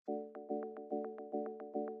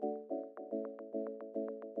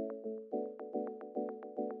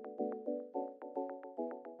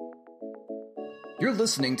You're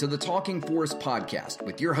listening to the Talking Forest podcast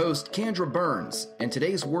with your host, Kendra Burns. In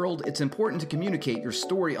today's world, it's important to communicate your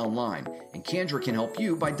story online, and Kendra can help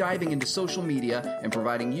you by diving into social media and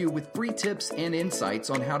providing you with free tips and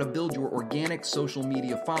insights on how to build your organic social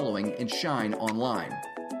media following and shine online.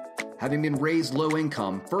 Having been raised low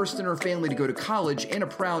income, first in her family to go to college, and a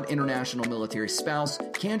proud international military spouse,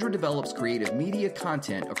 Kendra develops creative media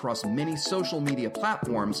content across many social media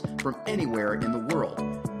platforms from anywhere in the world.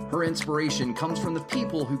 Her inspiration comes from the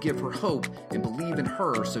people who give her hope and believe in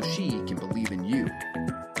her so she can believe in you.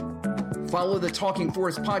 Follow the Talking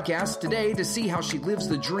Forest podcast today to see how she lives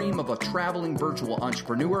the dream of a traveling virtual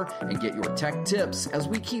entrepreneur and get your tech tips as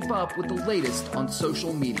we keep up with the latest on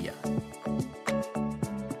social media.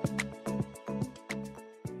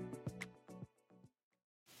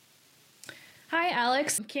 Hi,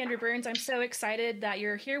 Alex. I'm Kendra Burns. I'm so excited that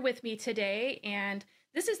you're here with me today, and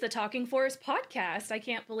this is the Talking Forest podcast. I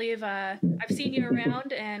can't believe I've seen you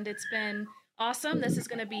around, and it's been awesome. This is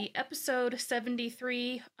going to be episode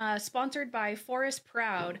 73, sponsored by Forest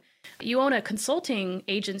Proud. You own a consulting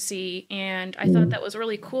agency, and I thought that was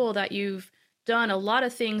really cool that you've done a lot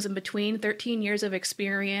of things in between, 13 years of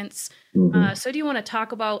experience. So do you want to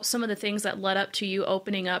talk about some of the things that led up to you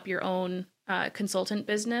opening up your own consultant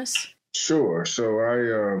business? Sure. So I,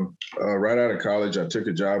 right out of college, I took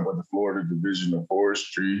a job with the Florida Division of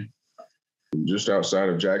Forestry just outside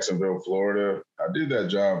of Jacksonville, Florida. I did that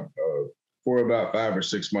job for about 5 or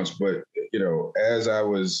 6 months. But, as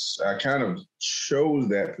I kind of chose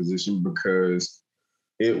that position because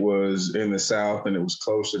it was in the South and it was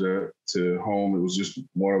closer to home. It was just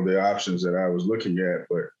one of the options that I was looking at.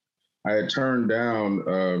 But I had turned down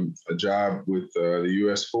a job with the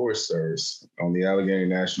U.S. Forest Service on the Allegheny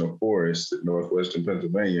National Forest in northwestern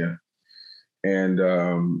Pennsylvania. And,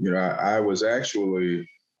 I was actually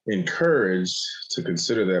encouraged to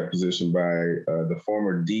consider that position by the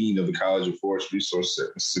former dean of the College of Forest Resource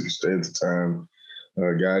Services at the time,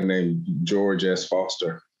 a guy named George S.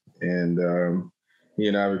 Foster. And he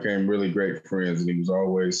and I became really great friends, and he was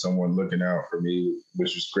always someone looking out for me,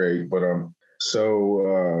 which was great. But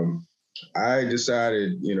I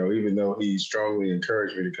decided, even though he strongly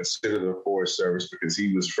encouraged me to consider the Forest Service because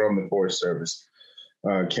he was from the Forest Service,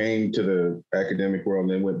 came to the academic world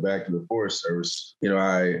and then went back to the Forest Service.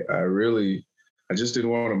 I just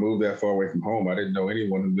didn't want to move that far away from home. I didn't know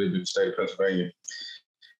anyone who lived in the state of Pennsylvania.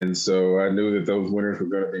 And so I knew that those winters were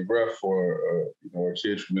going to be rough for, a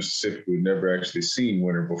kid from Mississippi who'd never actually seen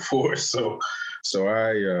winter before. So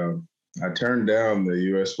I turned down the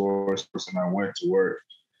U.S. Forest Service and I went to work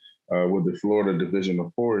with the Florida Division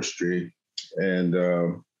of Forestry. And,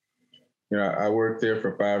 I worked there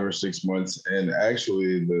for 5 or 6 months. And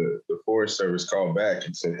actually, the Forest Service called back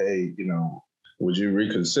and said, hey, would you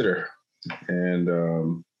reconsider? And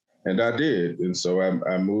I did. And so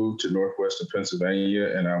I moved to northwestern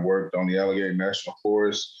Pennsylvania, and I worked on the Allegheny National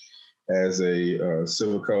Forest as a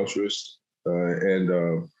silviculturist and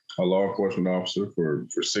a law enforcement officer for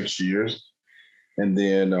 6 years. And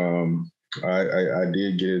then I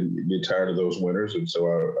did get tired of those winters, and so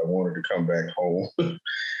I wanted to come back home.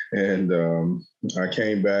 And I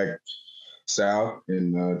came back south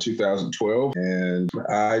in 2012, and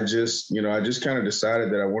I just kind of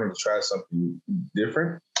decided that I wanted to try something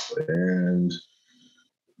different. And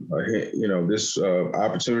this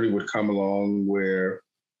opportunity would come along where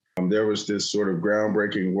there was this sort of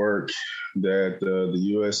groundbreaking work that the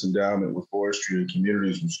U.S. Endowment with Forestry and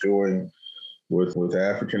Communities was doing with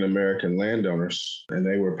African American landowners, and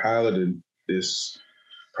they were piloting this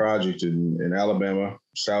project in Alabama,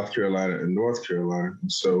 South Carolina, and North Carolina. And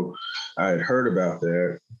so I had heard about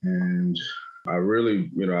that, and I really,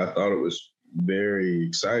 I thought it was very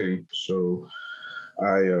exciting. So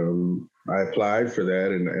I applied for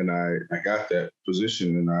that, and I got that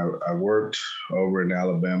position, and I worked over in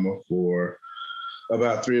Alabama for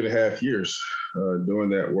about 3.5 years, doing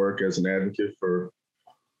that work as an advocate for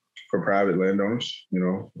private landowners,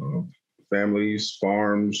 families,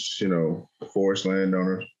 farms, forest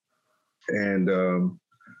landowners. And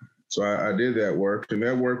so I did that work, and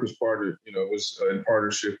that work was it was in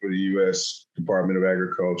partnership with the U.S. Department of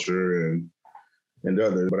Agriculture and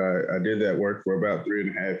others. But I did that work for about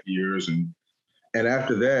 3.5 years. And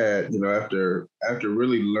after that, after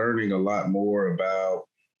really learning a lot more about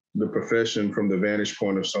the profession from the vantage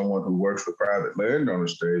point of someone who works for private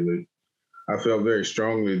landowners daily, I felt very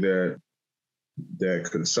strongly that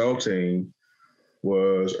consulting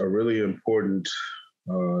was a really important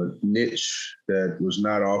niche that was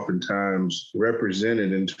not oftentimes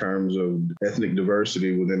represented in terms of ethnic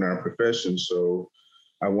diversity within our profession. So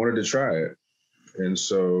I wanted to try it. And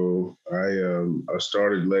so I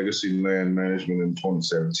started Legacy Land Management in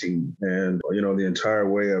 2017. And, the entire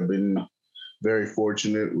way I've been very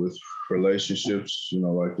fortunate with relationships,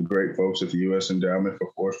 like the great folks at the U.S. Endowment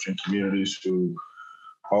for Forestry and Communities who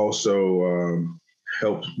also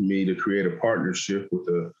helped me to create a partnership with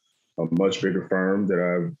a much bigger firm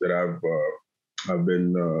I've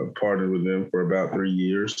been partnered with them for about 3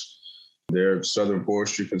 years. They're Southern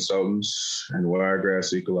Forestry Consultants and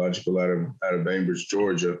Wiregrass Ecological out of Bainbridge,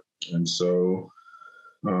 Georgia. And so,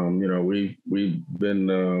 we've been,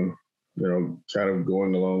 kind of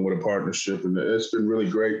going along with a partnership, and it's been really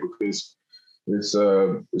great because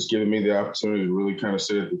it's given me the opportunity to really kind of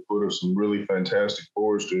sit at the foot of some really fantastic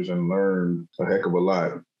foresters and learn a heck of a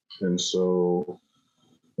lot. And so,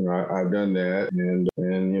 I've done that, and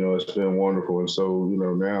it's been wonderful. And so,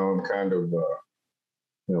 now I'm kind of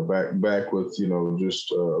back with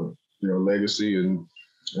just Legacy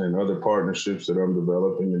and other partnerships that I'm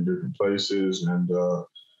developing in different places. And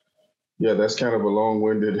that's kind of a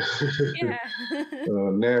long-winded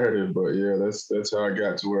narrative, but that's how I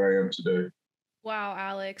got to where I am today. Wow,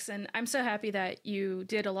 Alex. And I'm so happy that you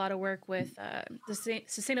did a lot of work with the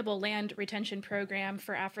Sustainable Land Retention Program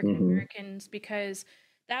for African Americans, because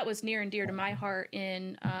that was near and dear to my heart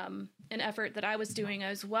in an effort that I was doing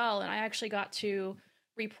as well. And I actually got to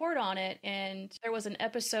report on it. And there was an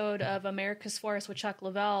episode of America's Forest with Chuck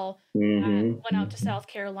Lavelle that went out to South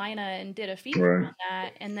Carolina and did a feature on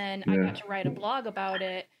that. And then I got to write a blog about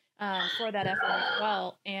it for that effort as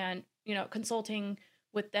well. And, consulting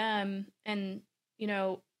with them. And,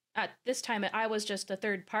 at this time, I was just a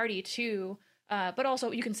third party too, but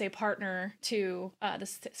also you can say partner to the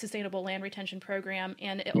Sustainable Land Retention Program.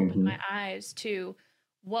 And it opened my eyes to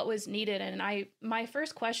what was needed. And my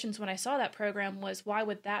first questions when I saw that program was, why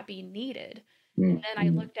would that be needed? And then I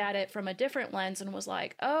looked at it from a different lens and was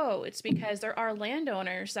like, oh, it's because there are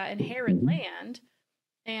landowners that inherit land.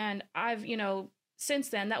 And I've, since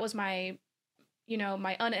then, that was my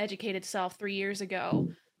uneducated self 3 years ago.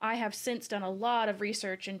 I have since done a lot of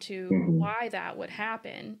research into why that would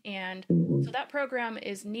happen. And so that program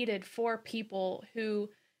is needed for people who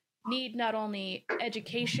need not only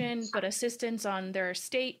education, but assistance on their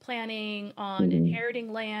estate planning, on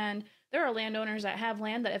inheriting land. There are landowners that have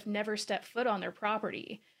land that have never stepped foot on their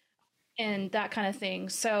property and that kind of thing.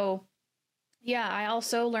 So, I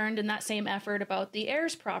also learned in that same effort about the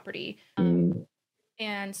heirs property.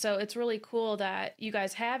 And so it's really cool that you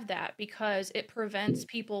guys have that, because it prevents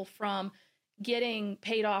people from getting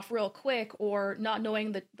paid off real quick or not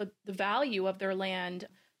knowing the value of their land.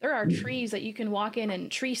 There are trees that you can walk in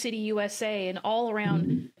Tree City, USA, and all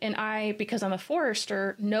around. And I, because I'm a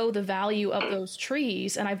forester, know the value of those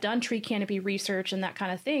trees. And I've done tree canopy research and that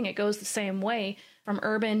kind of thing. It goes the same way from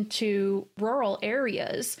urban to rural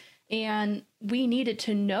areas. And we needed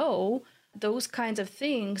to know those kinds of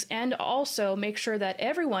things and also make sure that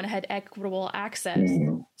everyone had equitable access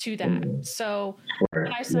to that. So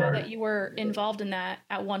when I saw that you were involved in that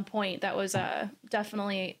at one point, that was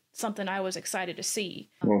definitely something I was excited to see.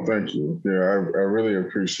 Well, thank you. Yeah, I really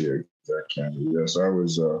appreciate that, Candy. Yes, I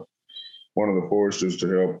was one of the foresters to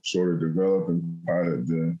help sort of develop and pilot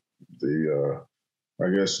the I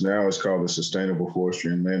guess now it's called the Sustainable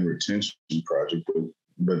Forestry and Land Retention Project,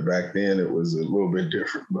 but back then it was a little bit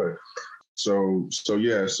different. But so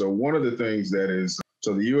one of the things that is,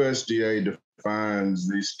 so the USDA defines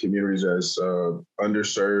these communities as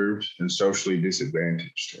underserved and socially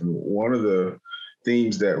disadvantaged. And one of the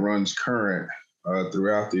themes that runs current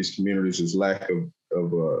throughout these communities is lack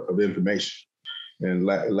of information and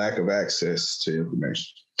lack of access to information.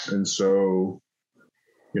 And so,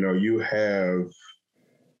 you have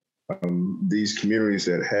these communities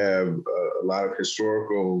that have a lot of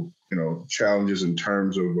historical, challenges in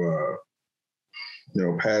terms of,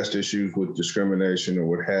 past issues with discrimination or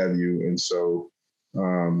what have you. And so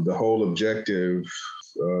the whole objective,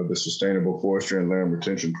 the Sustainable Forestry and Land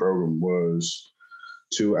Retention Program, was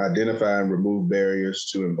to identify and remove barriers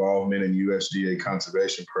to involvement in USDA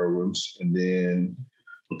conservation programs, and then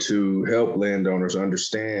to help landowners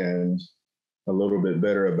understand a little bit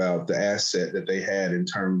better about the asset that they had in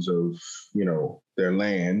terms of, their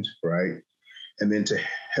land, right? And then to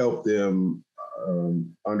help them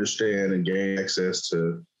understand and gain access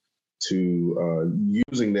to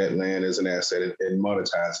using that land as an asset and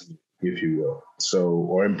monetizing it, if you will. So,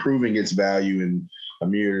 or improving its value in a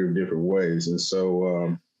myriad of different ways. And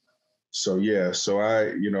so,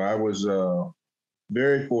 I was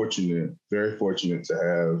very fortunate to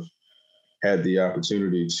have had the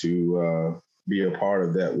opportunity to be a part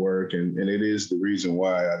of that work. And it is the reason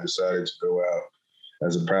why I decided to go out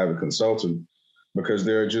as a private consultant because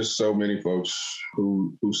there are just so many folks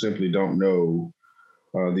who simply don't know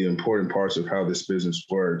the important parts of how this business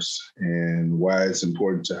works and why it's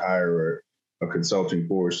important to hire a consulting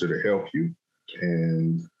forester to help you,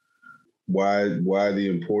 and why the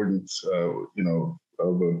importance,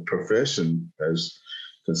 of a profession as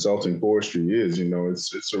consulting forestry is.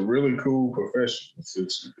 It's a really cool profession.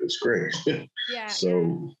 It's great. Yeah.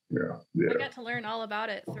 So I got to learn all about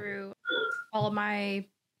it through all of my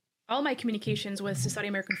communications with Society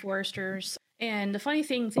of American Foresters. And the funny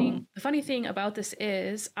thing about this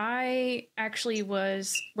is I actually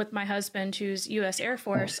was with my husband, who's US Air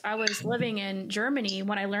Force. I was living in Germany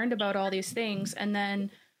when I learned about all these things. And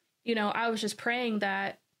then, I was just praying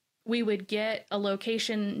that we would get a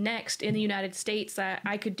location next in the United States that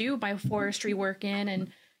I could do my forestry work in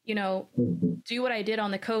and, do what I did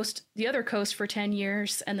on the other coast for 10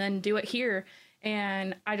 years and then do it here.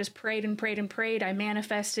 And I just prayed and prayed and prayed. I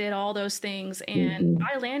manifested all those things, and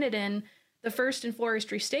I landed in the first in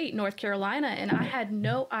forestry state, North Carolina, and I had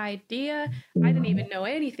no idea. I didn't even know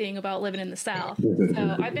anything about living in the South.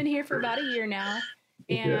 So I've been here for about a year now.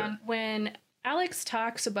 And when Alex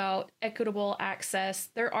talks about equitable access,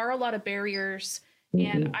 there are a lot of barriers,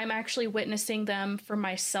 and I'm actually witnessing them for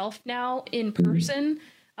myself now in person.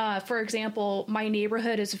 For example, my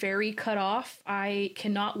neighborhood is very cut off. I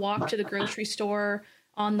cannot walk to the grocery store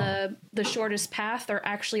on the shortest path. There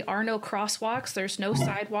actually are no crosswalks. There's no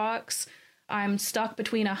sidewalks. I'm stuck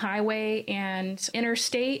between a highway and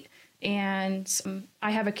interstate. And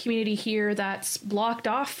I have a community here that's blocked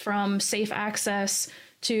off from safe access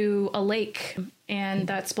to a lake, and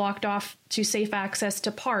that's blocked off to safe access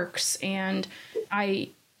to parks. And I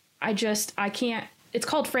can't, it's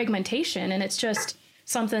called fragmentation, and it's just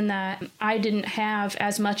something that I didn't have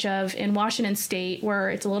as much of in Washington State, where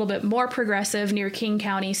it's a little bit more progressive near King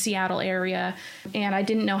County, Seattle area. And I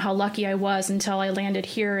didn't know how lucky I was until I landed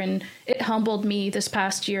here, and it humbled me this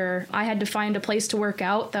past year. I had to find a place to work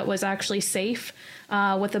out that was actually safe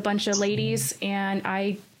with a bunch of ladies. And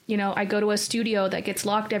I go to a studio that gets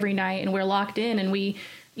locked every night, and we're locked in, and we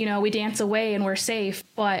dance away and we're safe.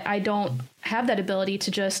 But I don't have that ability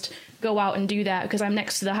to just go out and do that because I'm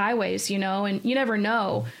next to the highways, and you never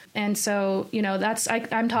know. And so,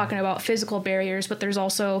 I'm talking about physical barriers, but there's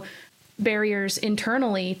also barriers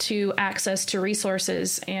internally to access to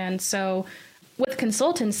resources. And so with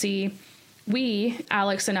consultancy,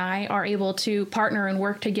 Alex and I, are able to partner and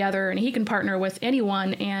work together, and he can partner with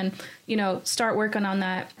anyone and, start working on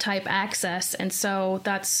that type access. And so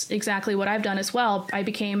that's exactly what I've done as well. I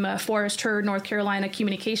became a Forest Herd North Carolina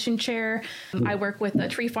communication chair. I work with the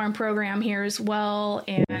tree farm program here as well,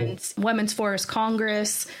 and Women's Forest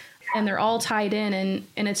Congress, and they're all tied in,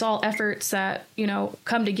 and it's all efforts that,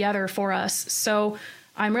 come together for us. So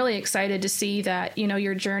I'm really excited to see that,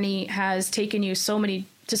 your journey has taken you to so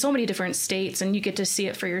many different states, and you get to see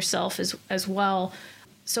it for yourself as well.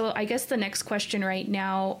 So I guess the next question right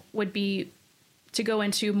now would be to go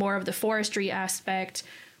into more of the forestry aspect.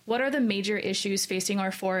 What are the major issues facing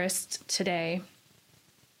our forests today?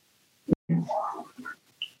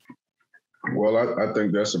 Well, I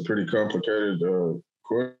think that's a pretty complicated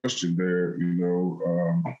question there.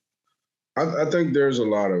 I think there's a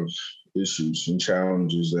lot of issues and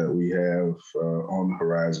challenges that we have on the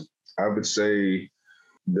horizon. I would say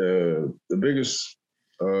the biggest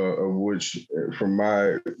of which, from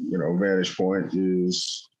my vantage point,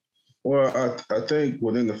 is, well, I think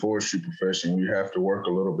within the forestry profession we have to work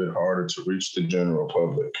a little bit harder to reach the general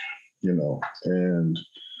public, and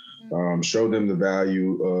show them the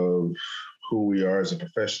value of who we are as a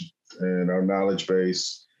profession and our knowledge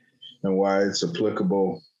base and why it's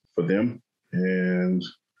applicable for them. And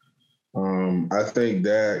I think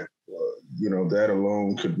that that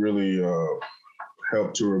alone could really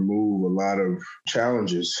help to remove a lot of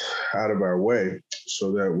challenges out of our way,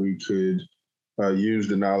 so that we could use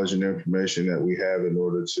the knowledge and information that we have in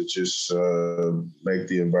order to just make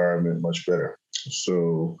the environment much better.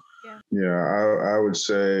 So, I would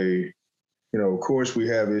say, of course, we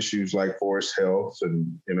have issues like forest health,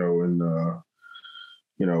 and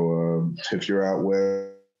if you're out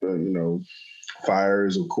west, fire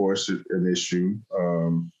is, of course, an issue.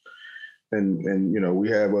 And we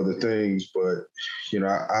have other things, but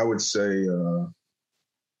I would say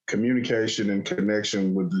communication and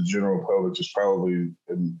connection with the general public is probably,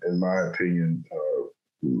 in my opinion,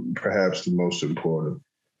 perhaps the most important.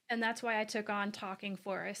 And that's why I took on Talking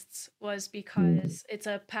Forests, was because it's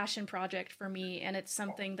a passion project for me, and it's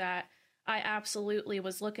something that I absolutely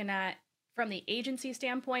was looking at from the agency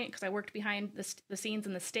standpoint, because I worked behind the scenes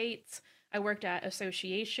in the States. I worked at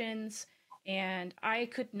associations, and I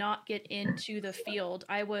could not get into the field.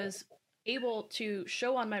 I was able to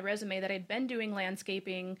show on my resume that I'd been doing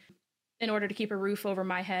landscaping in order to keep a roof over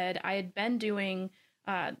my head. I had been doing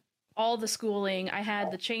all the schooling. I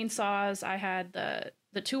had the chainsaws, I had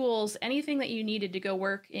the tools, anything that you needed to go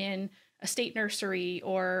work in a state nursery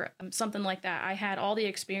or something like that. I had all the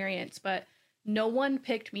experience, but no one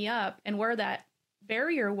picked me up. And where that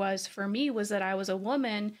barrier was for me was that I was a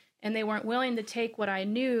woman and they weren't willing to take what I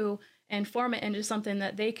knew and form it into something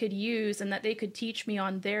that they could use and that they could teach me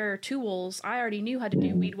on their tools. I already knew how to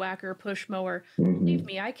do weed whacker, push mower. Believe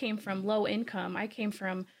me, I came from low income. I came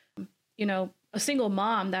from, a single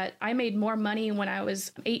mom that I made more money when I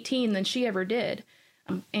was 18 than she ever did.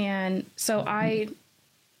 And so I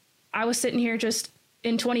was sitting here just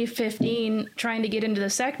in 2015 trying to get into the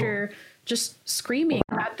sector, just screaming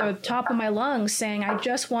at the top of my lungs saying, I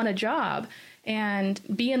just want a job and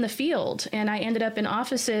be in the field. And I ended up in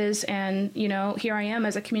offices and, here I am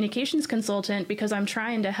as a communications consultant because I'm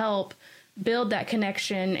trying to help build that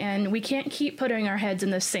connection. And we can't keep putting our heads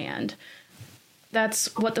in the sand.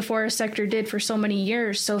 That's what the forest sector did for so many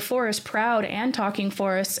years. So Forest Proud and Talking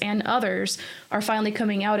Forests and others are finally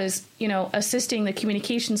coming out as, assisting the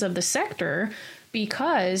communications of the sector,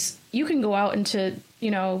 because you can go out into,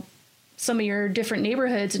 some of your different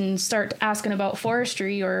neighborhoods and start asking about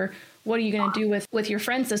forestry, or what are you going to do with your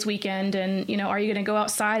friends this weekend? And, are you going to go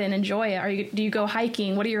outside and enjoy it? Do you go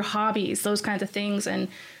hiking? What are your hobbies? Those kinds of things. And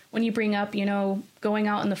when you bring up, going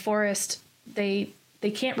out in the forest, they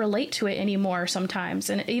can't relate to it anymore sometimes.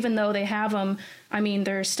 And even though they have them,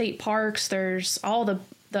 there's state parks, there's all the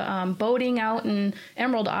boating out in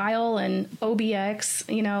Emerald Isle and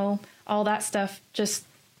OBX, all that stuff just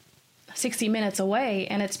 60 minutes away.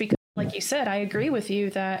 And it's because, like you said, I agree with you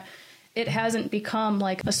that it hasn't become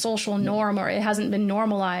like a social norm, or it hasn't been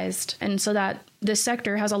normalized. And so that this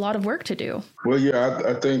sector has a lot of work to do. Well, yeah,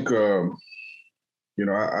 I think, I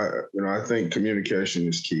think communication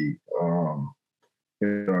is key.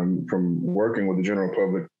 From working with the general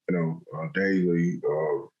public, daily,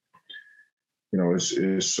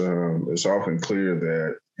 it's often clear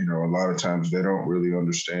that, a lot of times they don't really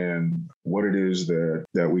understand what it is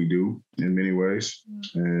that we do in many ways.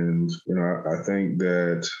 And, I think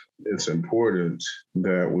that it's important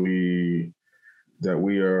that we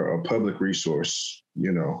are a public resource,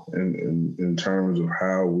 in terms of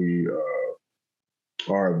how we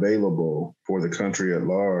are available for the country at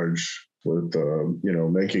large, with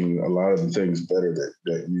making a lot of the things better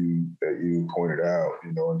that you pointed out,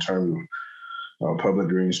 in terms of public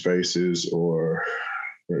green spaces or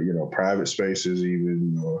private spaces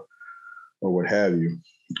even, or what have you.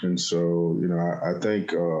 And so I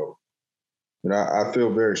think I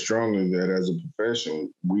feel very strongly that as a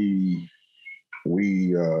profession we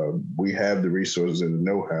have the resources and the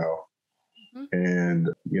know-how, and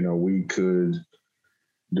we could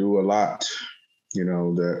do a lot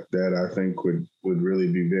that I think would really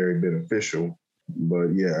be very beneficial.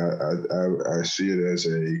 But yeah, I see it as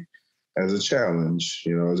a challenge,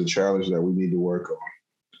 as a challenge that we need to work on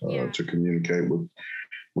to communicate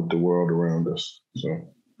with the world around us. So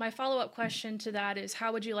my follow-up question to that is,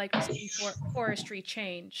 how would you like to see forestry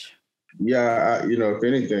change? Yeah, if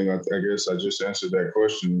anything, I guess I just answered that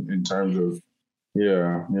question in terms of,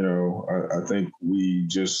 I think we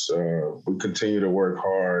just we continue to work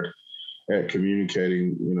hard at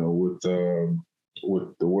communicating,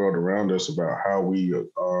 with the world around us about how we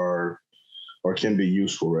are, or can be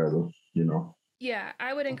useful rather, Yeah,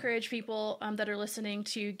 I would encourage people that are listening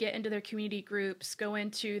to get into their community groups, go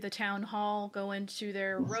into the town hall, go into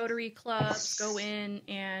their Rotary clubs, go in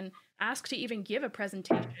and ask to even give a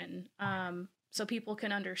presentation so people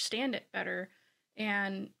can understand it better.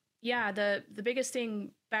 And yeah, the biggest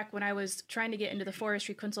thing back when I was trying to get into the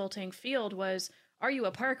forestry consulting field was, are you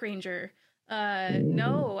a park ranger?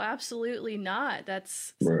 No, absolutely not.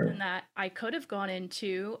 That's something that I could have gone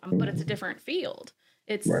into, but it's a different field.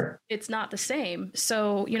 It's not the same.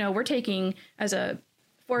 So, we're taking, as a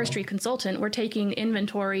forestry consultant, we're taking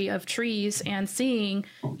inventory of trees and seeing,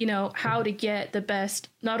 how to get the best,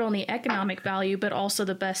 not only economic value, but also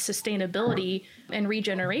the best sustainability and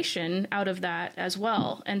regeneration out of that as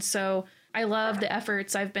well. And so I love the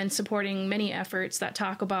efforts. I've been supporting many efforts that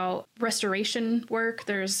talk about restoration work.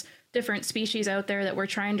 There's different species out there that we're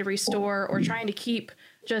trying to restore or trying to keep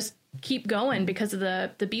going because of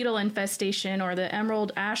the beetle infestation, or the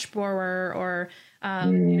emerald ash borer, or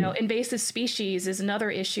invasive species is another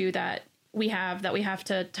issue that we have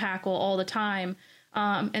to tackle all the time.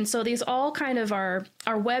 And so these all kind of are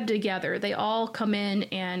webbed together. They all come in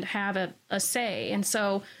and have a say. And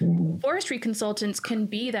so forestry consultants can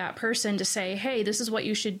be that person to say, hey, this is what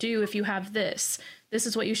you should do if you have this. This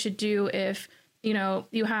is what you should do if,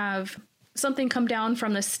 you have something come down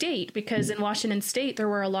from the state, because in Washington state, there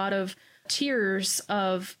were a lot of tiers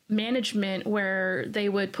of management where they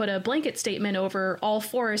would put a blanket statement over all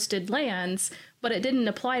forested lands, but it didn't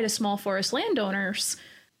apply to small forest landowners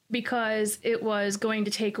because it was going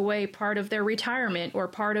to take away part of their retirement or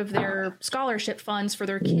part of their scholarship funds for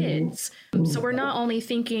their kids. So we're not only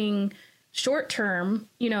thinking short term,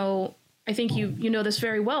 I think you know this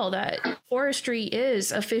very well, that forestry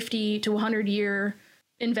is a 50 to 100 year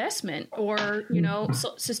investment or,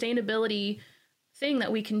 sustainability thing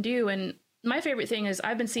that we can do. And my favorite thing is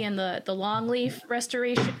I've been seeing the longleaf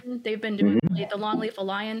restoration. They've been doing the Longleaf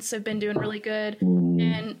Alliance have been doing really good.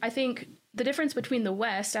 And I think the difference between the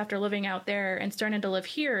West after living out there and starting to live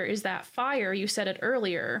here is that fire, you said it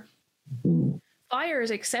earlier, fire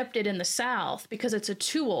is accepted in the South because it's a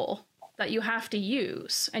tool that you have to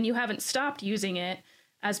use, and you haven't stopped using it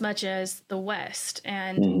as much as the West.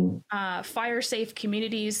 And fire safe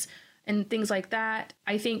communities and things like that,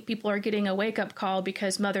 I think people are getting a wake-up call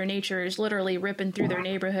because Mother Nature is literally ripping through their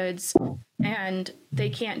neighborhoods, and they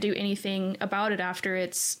can't do anything about it after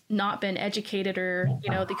it's not been educated, or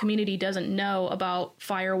the community doesn't know about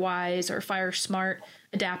FireWise or FireSmart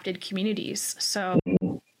adapted communities. So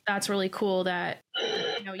that's really cool that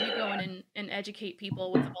you go in and educate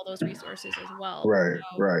people with all those resources as well. Right.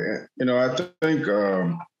 I think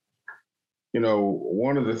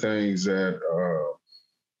one of the things that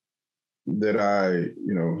I,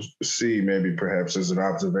 see maybe perhaps as an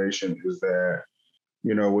observation is that,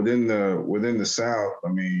 within the South, I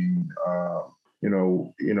mean, a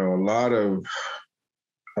lot of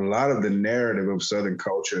the narrative of Southern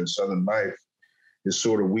culture and Southern life is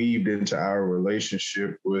sort of weaved into our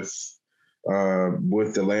relationship with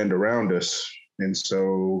the land around us. And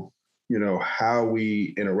so, how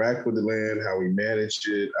we interact with the land, how we manage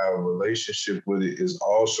it, our relationship with it is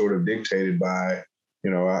all sort of dictated by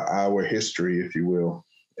our history, if you will.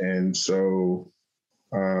 And so,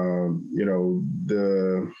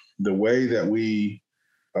 the way that we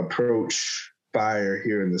approach fire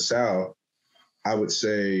here in the South, I would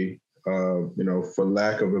say, for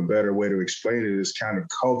lack of a better way to explain it, is kind of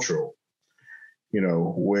cultural,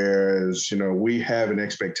 whereas, we have an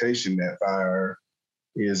expectation that fire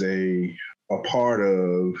is a part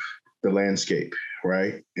of the landscape,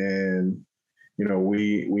 right? And,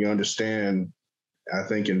 we understand, I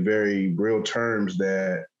think, in very real terms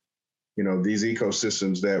that, these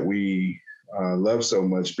ecosystems that we love so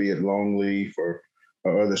much, be it longleaf or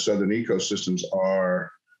other southern ecosystems,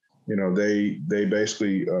 are, they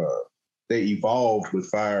basically, they evolved with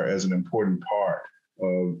fire as an important part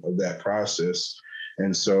of that process.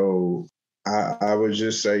 And so I would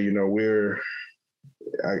just say,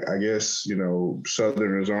 I guess,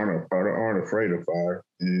 Southerners aren't afraid of fire.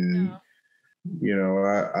 And,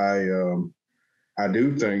 I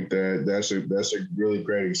do think that that's a really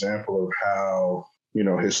great example of how,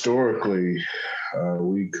 historically,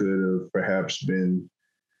 we could have perhaps been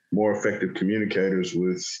more effective communicators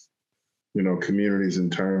with, communities in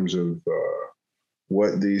terms of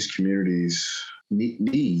what these communities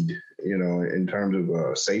need, in terms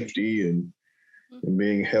of safety and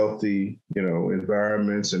being healthy,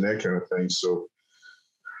 environments and that kind of thing. So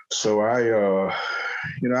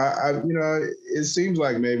it seems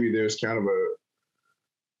like maybe there's kind of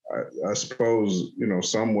I suppose,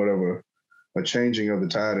 somewhat of a changing of the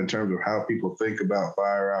tide in terms of how people think about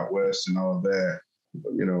fire out West and all of that,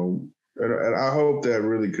 and I hope that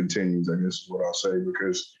really continues, I guess is what I'll say,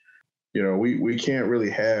 because, we can't really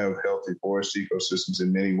have healthy forest ecosystems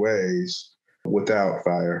in many ways without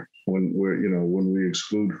fire. When we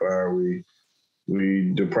exclude fire, we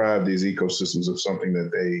deprive these ecosystems of something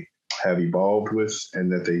that they have evolved with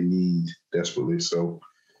and that they need desperately. So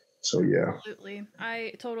yeah. Absolutely.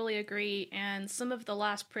 I totally agree. And some of the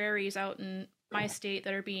last prairies out in my state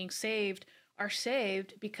that are being saved are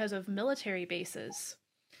saved because of military bases.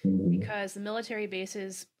 Because the military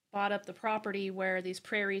bases bought up the property where these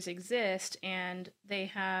prairies exist, and they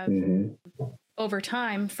have, over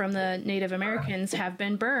time, from the Native Americans, have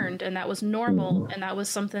been burned. And that was normal. And that was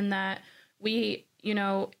something that we,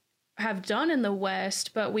 have done in the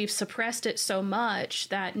West, but we've suppressed it so much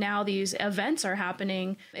that now these events are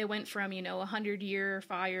happening. It went from, 100-year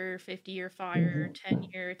fire, 50-year fire,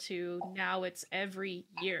 10-year to now it's every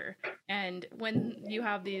year. And when you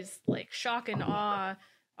have these like shock and awe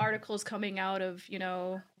articles coming out of,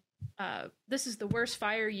 this is the worst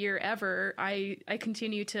fire year ever, I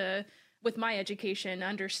continue to, with my education,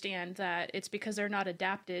 understand that it's because they're not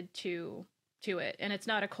adapted to it, and it's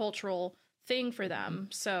not a cultural thing for them.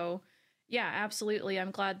 So, Yeah, absolutely.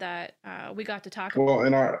 I'm glad that we got to talk about. Well,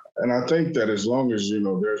 and I think that as long as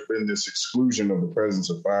there's been this exclusion of the presence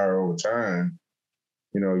of fire over time,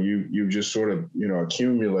 you've just sort of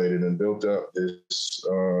accumulated and built up this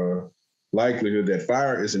likelihood that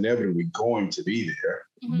fire is inevitably going to be there.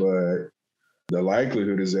 Mm-hmm. But the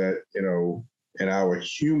likelihood is that in our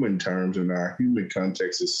human terms, in our human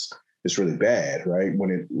context, it's really bad, right?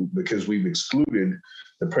 Because we've excluded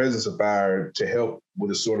the presence of fire to help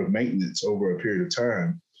with a sort of maintenance over a period of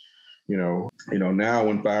time. Now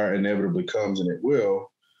when fire inevitably comes, and it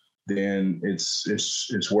will, then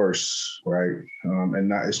it's worse, right?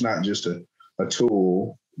 And it's not just a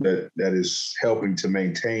tool that is helping to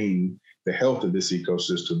maintain the health of this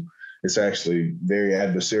ecosystem. It's actually very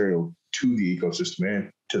adversarial to the ecosystem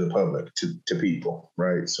and to the public, to people,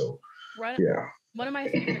 right? So, yeah. One of my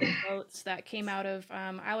favorite quotes that came out of,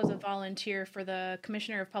 I was a volunteer for the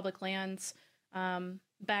Commissioner of Public Lands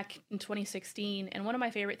back in 2016. And one of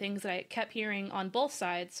my favorite things that I kept hearing on both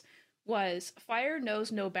sides was fire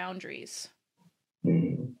knows no boundaries.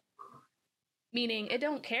 Mm-hmm. Meaning it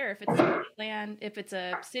don't care if it's land, if it's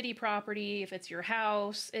a city property, if it's your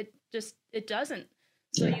house, it doesn't.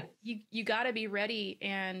 So you got to be ready.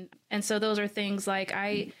 And so those are things like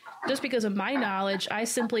just because of my knowledge,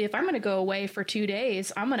 if I'm going to go away for 2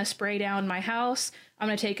 days, I'm going to spray down my house. I'm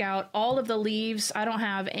going to take out all of the leaves. I don't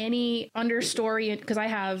have any understory because I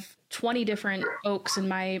have 20 different oaks in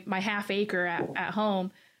my half acre at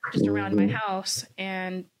home, just around my house.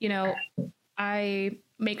 And, I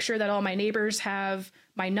make sure that all my neighbors have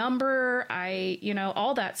my number,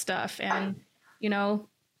 all that stuff. And,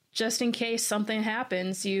 just in case something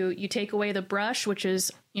happens, you take away the brush, which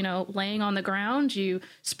is, laying on the ground. You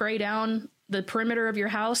spray down the perimeter of your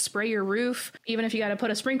house, spray your roof. Even if you got to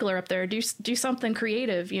put a sprinkler up there, do something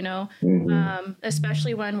creative,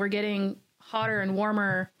 especially when we're getting hotter and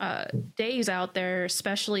warmer days out there,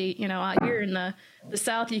 especially, out here in the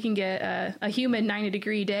South, you can get a humid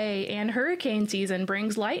 90-degree day, and hurricane season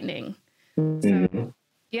brings lightning. So,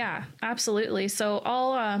 yeah, absolutely. So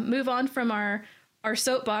I'll move on from our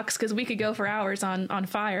soapbox because we could go for hours on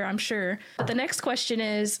fire, I'm sure. But the next question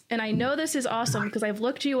is, and I know this is awesome because I've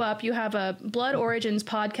looked you up. You have a Blood Origins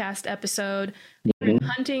podcast episode. You're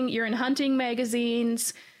in hunting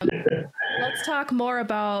magazines. Let's talk more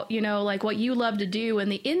about, like what you love to do in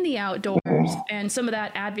the outdoors and some of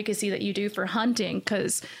that advocacy that you do for hunting.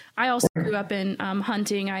 Because I also grew up in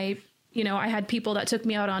hunting. I had people that took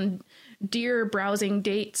me out on deer browsing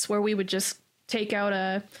dates where we would just take out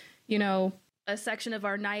a section of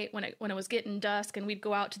our night when it was getting dusk, and we'd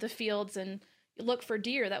go out to the fields and look for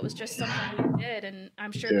deer. That was just something we did, and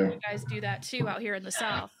I'm sure that you guys do that too out here in the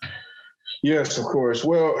South. Yes, of course.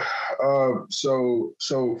 Well, so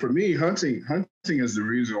for me, hunting is the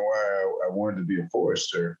reason why I wanted to be a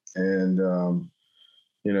forester, and I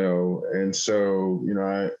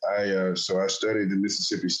studied the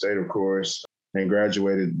Mississippi State, of course, and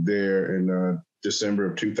graduated there in December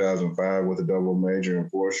of 2005 with a double major in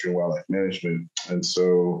forestry and wildlife management. And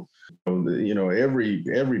so, every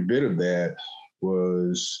bit of that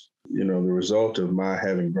was, the result of my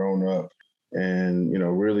having grown up and,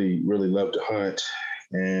 really, really loved to hunt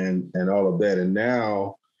and all of that. And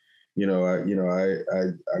now, I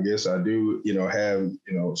guess I do, have,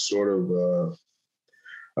 sort of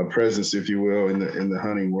a presence, if you will, in the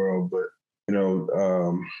hunting world. But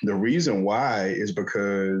the reason why is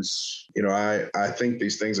because, I think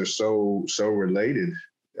these things are so related,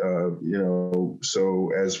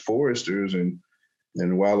 so as foresters and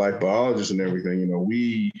wildlife biologists and everything,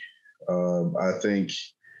 we, I think,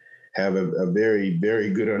 have a very,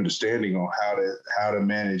 very good understanding on how to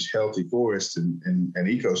manage healthy forests and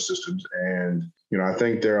ecosystems. And, I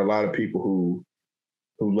think there are a lot of people who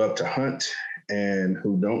love to hunt and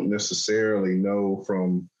who don't necessarily know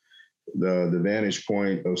from the vantage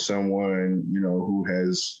point of someone, who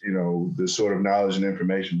has, the sort of knowledge and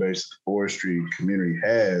information base that the forestry community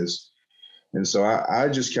has. And so I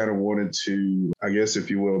just kind of wanted to, I guess, if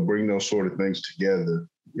you will, bring those sort of things together,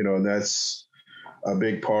 and that's a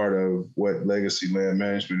big part of what legacy land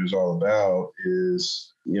management is all about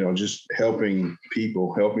is, just helping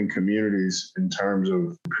people, helping communities in terms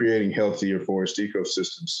of creating healthier forest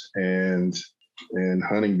ecosystems and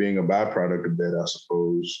hunting being a byproduct of that, I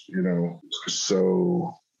suppose,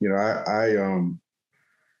 So,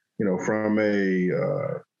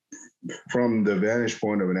 from the vantage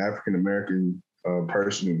point of an African-American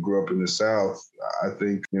person who grew up in the South, I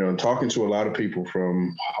think, talking to a lot of people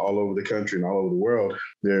from all over the country and all over the world,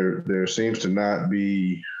 there seems to not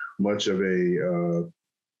be much of a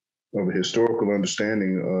historical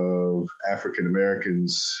understanding of African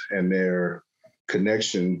Americans and their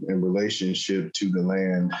connection and relationship to the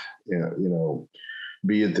land,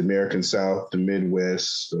 be it the American South, the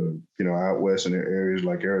Midwest, out west in areas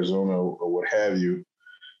like Arizona or what have you.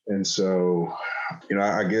 And so,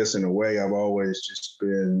 I guess in a way, I've always just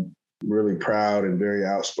been really proud and very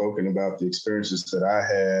outspoken about the experiences that I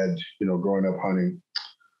had, growing up hunting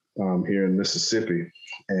here in Mississippi.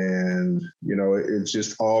 And, it's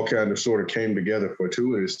just all kind of sort of came together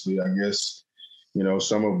fortuitously, I guess.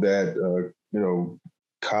 Some of that,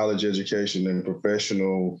 college education and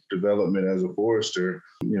professional development as a forester,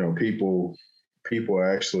 people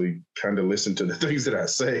actually kind of listen to the things that I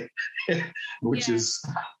say, which is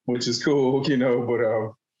cool, but,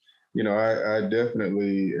 I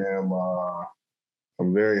definitely am,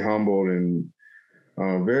 I'm very humbled and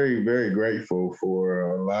very, very grateful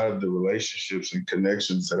for a lot of the relationships and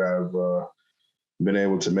connections that I've been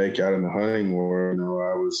able to make out in the hunting world.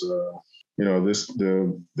 I was,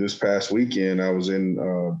 this past weekend, I was in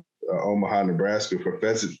Omaha, Nebraska for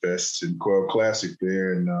Pheasant Fest and Quail Classic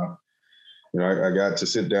there. And, I got to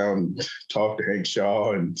sit down and talk to Hank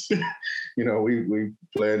Shaw, and, we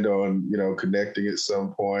planned on, connecting at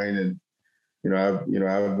some point. And, I've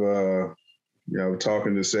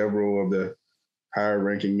talking to several of the higher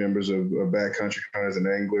ranking members of backcountry hunters and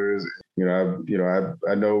anglers.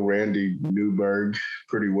 I know Randy Newberg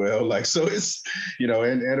pretty well. So it's,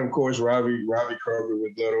 and of course, Robbie Kroger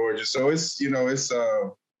with Blood Origin. So it's,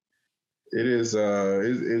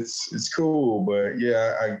 it's cool, but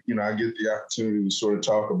yeah, I get the opportunity to sort of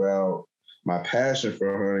talk about my passion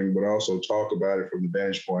for hunting, but also talk about it from the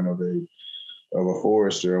vantage point of a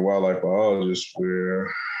forester and wildlife biologist,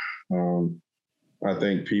 where I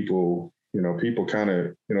think people kind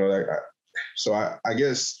of, so I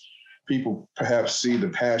guess people perhaps see the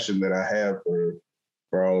passion that I have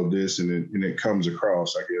for all of this, and it comes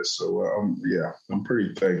across, I guess. So I'm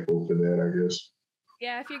pretty thankful for that, I guess.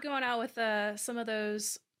 Yeah, if you're going out with some of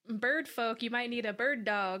those bird folk, you might need a bird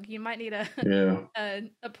dog. You might need a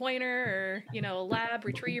pointer, or a lab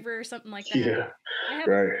retriever or something like that. Yeah, I have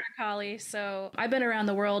a border collie, so I've been around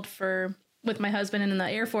the world with my husband in the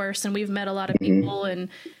Air Force, and we've met a lot of people. And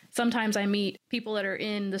sometimes I meet people that are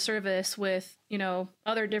in the service with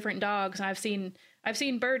other different dogs. And I've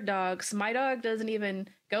seen bird dogs. My dog doesn't even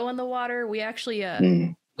go in the water. We actually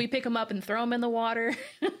we pick them up and throw them in the water.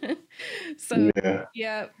 So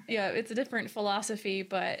yeah, it's a different philosophy,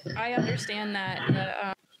 but I understand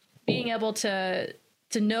that being able to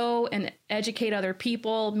know and educate other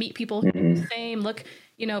people, meet people who are the same,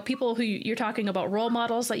 people who you're talking about, role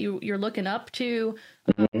models that you're looking up to,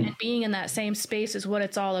 and being in that same space is what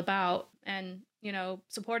it's all about. And,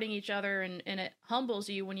 supporting each other, and it humbles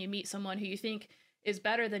you when you meet someone who you think is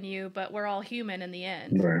better than you, but we're all human in the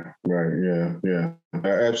end. Right. Yeah.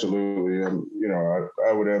 Absolutely.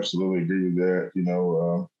 I would absolutely agree with that,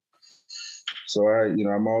 so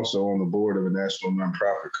I'm also on the board of a national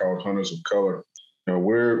nonprofit called Hunters of Color.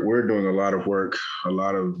 We're doing a lot of work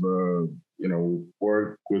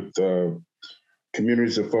work with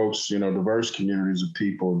communities of folks, diverse communities of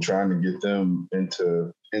people, and trying to get them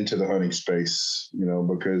into the hunting space,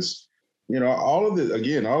 because, all of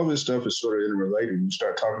this stuff is sort of interrelated. When you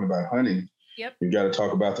start talking about hunting, you've got to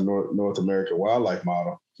talk about the North American wildlife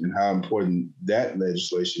model and how important that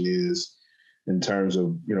legislation is in terms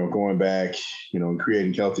of, going back, and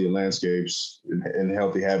creating healthy landscapes and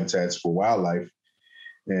healthy habitats for wildlife.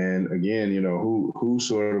 And again, who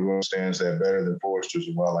sort of understands that better than foresters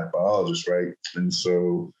and wildlife biologists, right? And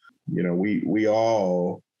so, we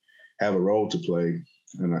all have a role to play,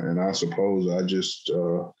 and I suppose I just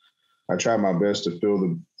I try my best to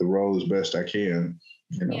fill the role as best I can.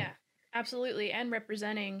 Yeah, absolutely. And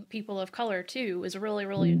representing people of color too is really,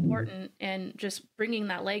 really important, and just bringing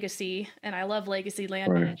that legacy. And I love legacy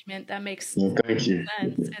land management. That makes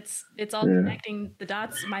sense. It's all connecting the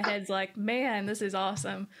dots. My head's like, man, this is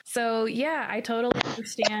awesome. So yeah, I totally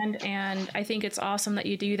understand. And I think it's awesome that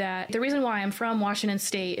you do that. The reason why I'm from Washington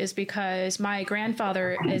State is because my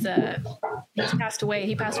grandfather he's passed away.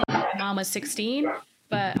 He passed away when my mom was 16,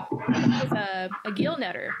 but he was a gill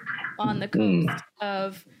netter on the coast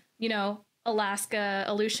of, Alaska,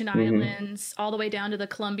 Aleutian Islands, all the way down to the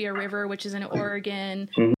Columbia River, which is in Oregon.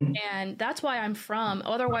 And that's why I'm from.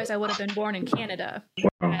 Otherwise, I would have been born in Canada.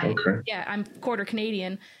 Yeah, I'm quarter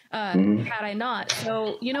Canadian, had I not.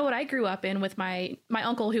 So, what I grew up in with my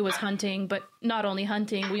uncle who was hunting, but not only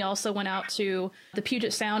hunting, we also went out to the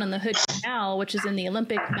Puget Sound and the Hood Canal, which is in the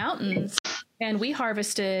Olympic Mountains. And we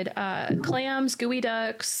harvested clams, gooey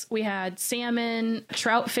ducks. We had salmon,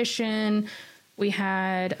 trout fishing. We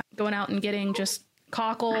had going out and getting just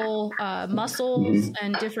cockle, mussels,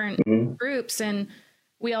 and different groups. And,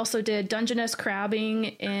 We also did Dungeness crabbing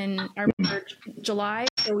in our July.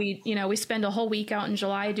 So we spend a whole week out in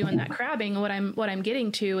July doing that crabbing. What I'm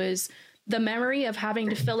getting to is the memory of having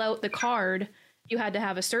to fill out the card. You had to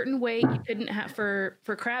have a certain weight. You couldn't have for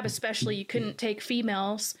crab, especially, you couldn't take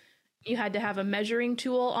females. You had to have a measuring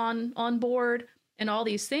tool on board and all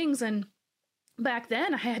these things. And back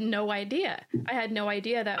then I had no idea. I had no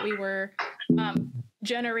idea that we were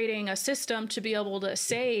generating a system to be able to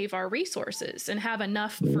save our resources and have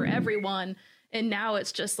enough for everyone. And now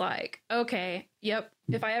it's just like, okay, yep.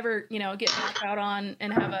 If I ever, get back out on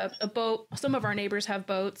and have a boat, some of our neighbors have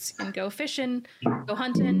boats and go fishing, go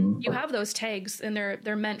hunting, you have those tags and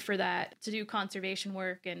they're meant for that, to do conservation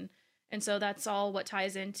work. And so that's all what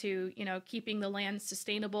ties into, keeping the land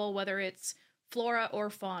sustainable, whether it's flora or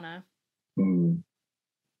fauna. Mm-hmm.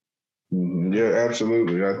 Mm-hmm. Yeah,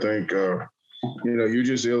 absolutely. I think, you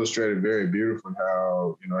just illustrated very beautifully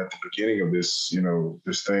how, at the beginning of this,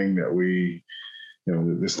 this thing that we,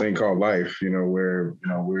 this thing called life, where,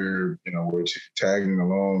 we're tagging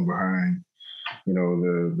along behind,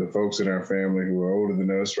 the folks in our family who are older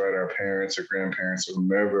than us, right? Our parents or grandparents or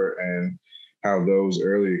whomever, and how those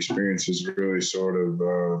early experiences really sort of,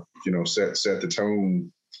 set the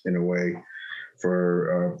tone in a way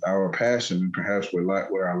for our passion, perhaps what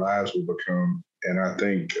our lives will become. And I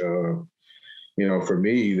think, for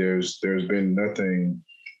me, there's been nothing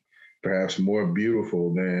perhaps more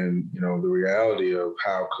beautiful than, the reality of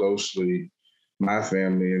how closely my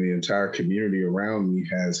family and the entire community around me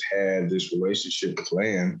has had this relationship with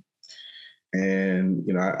land. And,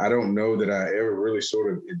 I don't know that I ever really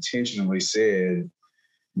sort of intentionally said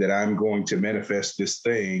that I'm going to manifest this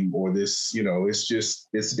thing or this,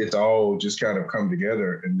 it's all just kind of come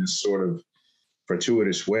together in this sort of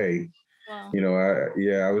fortuitous way. Wow.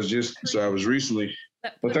 I was recently,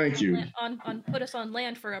 well, thank you. Put us on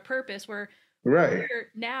land for a purpose. We're here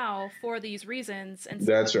now for these reasons. And so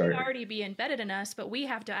that's right. It would already be embedded in us, but we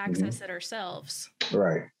have to access it ourselves.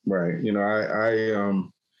 Right.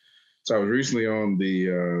 So I was recently on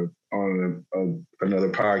another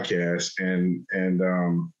podcast, and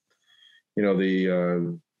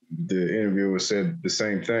the interviewer said the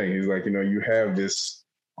same thing. He's like, you have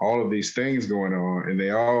all of these things going on, and they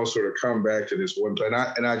all sort of come back to this one place.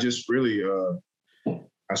 And I just really,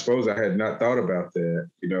 I suppose I had not thought about that,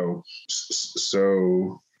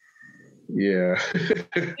 So yeah,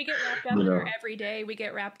 we get wrapped up in our everyday. We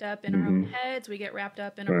get wrapped up in our own heads. We get wrapped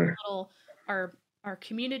up in our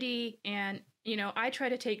community. And, I try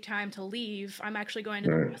to take time to leave. I'm actually going to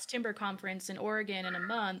the West Timber Conference in Oregon in a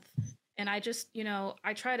month. And I just,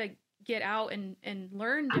 I try to get out and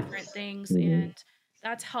learn different things. And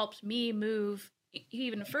that's helped me move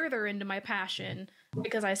even further into my passion,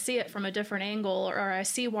 because I see it from a different angle, or I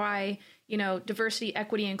see why, diversity,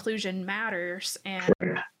 equity, inclusion matters, and,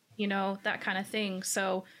 that kind of thing.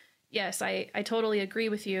 So yes, I totally agree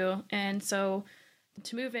with you. And so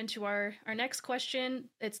to move into our next question,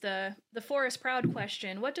 it's the Forest Proud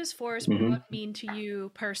question. What does Forest Proud mean to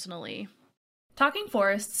you personally? Talking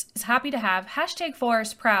Forests is happy to have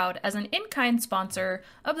 #ForestProud as an in-kind sponsor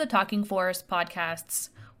of the Talking Forest podcasts.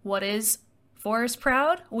 What is Forest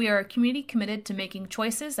Proud? We are a community committed to making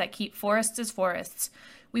choices that keep forests as forests.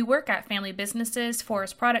 We work at family businesses,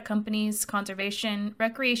 forest product companies, conservation,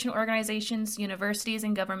 recreation organizations, universities,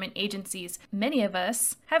 and government agencies. Many of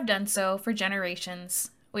us have done so for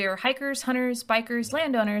generations. We are hikers, hunters, bikers,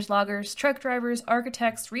 landowners, loggers, truck drivers,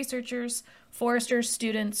 architects, researchers, foresters,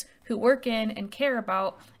 students who work in and care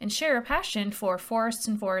about and share a passion for forests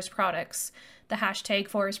and forest products. The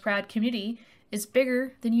 #ForestProud community is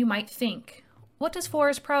bigger than you might think. What does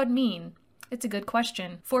Forest Proud mean? It's a good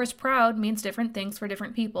question. Forest Proud means different things for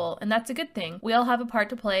different people, and that's a good thing. We all have a part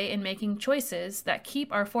to play in making choices that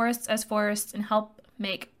keep our forests as forests and help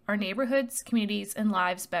make our neighborhoods, communities, and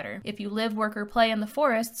lives better. If you live, work, or play in the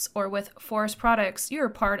forests or with forest products, you're a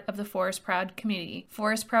part of the Forest Proud community.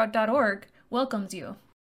 ForestProud.org welcomes you.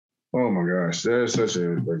 Oh my gosh, that is such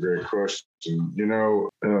a great question.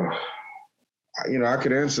 I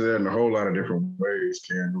could answer that in a whole lot of different ways,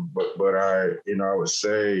 Ken. But I would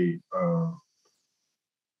say,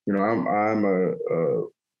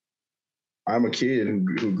 I'm a kid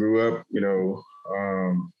who grew up,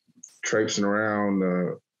 traipsing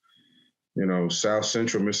around, South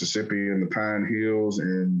Central Mississippi in the Pine Hills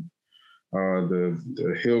and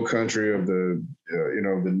the hill country of the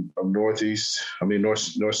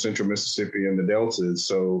North Central Mississippi and the Deltas.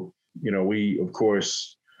 So, we, of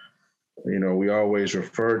course, we always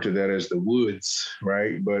refer to that as the woods,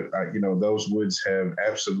 right? But, those woods have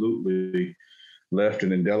absolutely left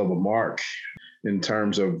an indelible mark in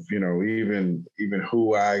terms of, even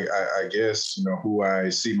who I guess, who I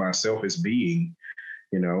see myself as being,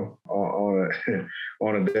 on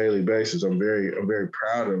on a daily basis. I'm very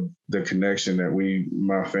proud of the connection that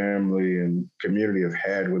my family and community have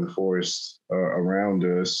had with the forest around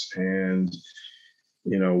us. And,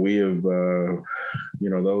 we have,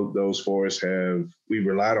 those forests we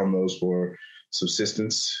relied on those for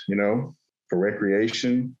subsistence, for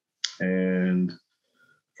recreation and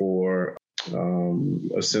for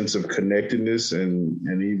a sense of connectedness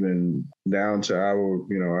and even down to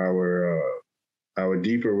our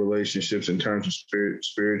deeper relationships in terms of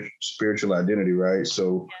spiritual identity, right?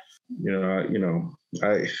 So,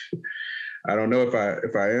 I don't know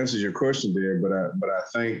if I answered your question there, but I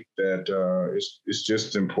think that it's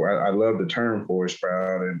just important. I love the term forest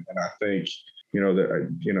proud, and I think that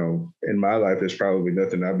in my life there's probably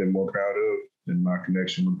nothing I've been more proud of than my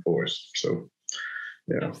connection with forest. So.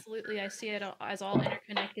 Yeah. Absolutely. I see it as all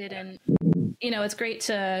interconnected, and it's great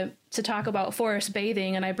to talk about forest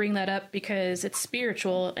bathing, and I bring that up because it's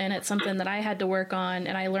spiritual and it's something that I had to work on,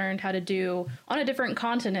 and I learned how to do on a different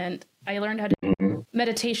continent. I learned how to do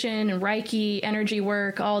meditation and Reiki, energy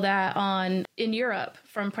work, all that in Europe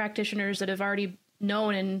from practitioners that have already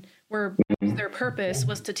known and were their purpose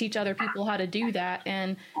was to teach other people how to do that.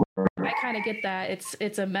 And I kind of get that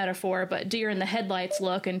it's a metaphor, but deer in the headlights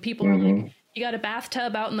look, and people are like, you got a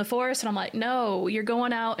bathtub out in the forest? And I'm like, no, you're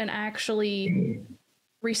going out and actually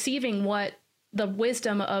receiving what the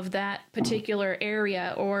wisdom of that particular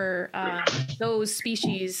area or those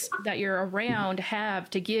species that you're around have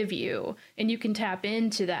to give you. And you can tap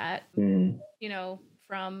into that,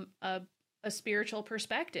 from a spiritual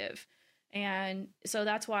perspective. And so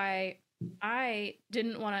that's why I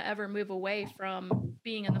didn't want to ever move away from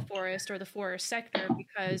being in the forest or the forest sector,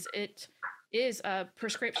 because it is a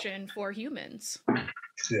prescription for humans.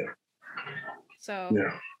 Yeah. So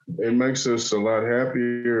yeah, it makes us a lot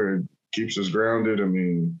happier. It keeps us grounded. I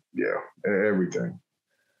mean, everything.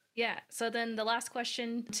 Yeah. So then the last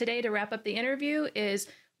question today to wrap up the interview is,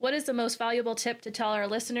 what is the most valuable tip to tell our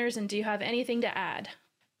listeners? And do you have anything to add?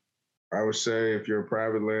 I would say if you're a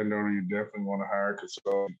private landowner, you definitely want to hire a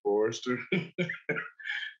consultant forester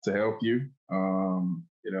to help you.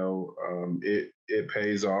 It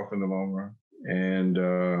pays off in the long run. And,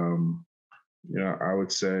 I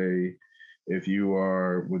would say if you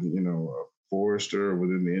are with, a forester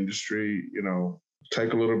within the industry,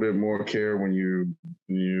 take a little bit more care when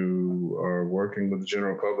you are working with the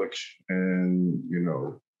general public and,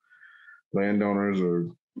 landowners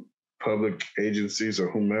or public agencies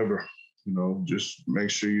or whomever, just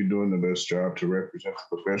make sure you're doing the best job to represent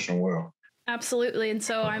the profession well. Absolutely. And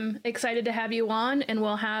so I'm excited to have you on, and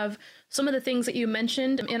we'll have some of the things that you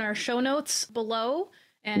mentioned in our show notes below.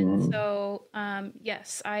 And so,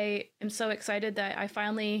 yes, I am so excited that I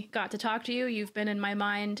finally got to talk to you. You've been in my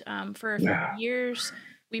mind for a few years.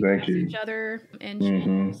 We've passed each other in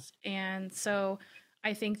channels. And so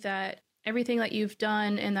I think that everything that you've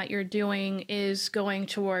done and that you're doing is going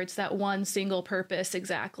towards that one single purpose.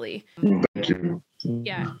 Exactly. Thank you.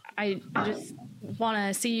 Yeah, I just want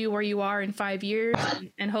to see you where you are in 5 years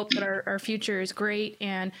and hope that our future is great.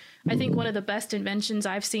 And I think one of the best inventions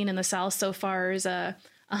I've seen in the South so far is a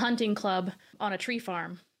hunting club on a tree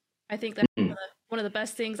farm. I think that's one of the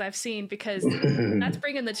best things I've seen, because that's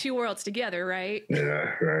bringing the two worlds together, right?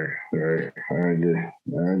 Yeah, right. I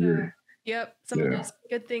agree. Yep. Some of those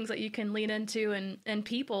good things that you can lean into and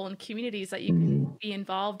people and communities that you can be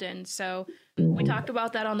involved in. So we talked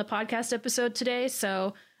about that on the podcast episode today.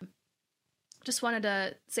 So just wanted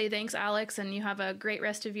to say thanks, Alex, and you have a great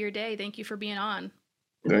rest of your day. Thank you for being on.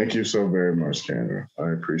 Thank you so very much, Kendra.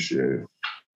 I appreciate it.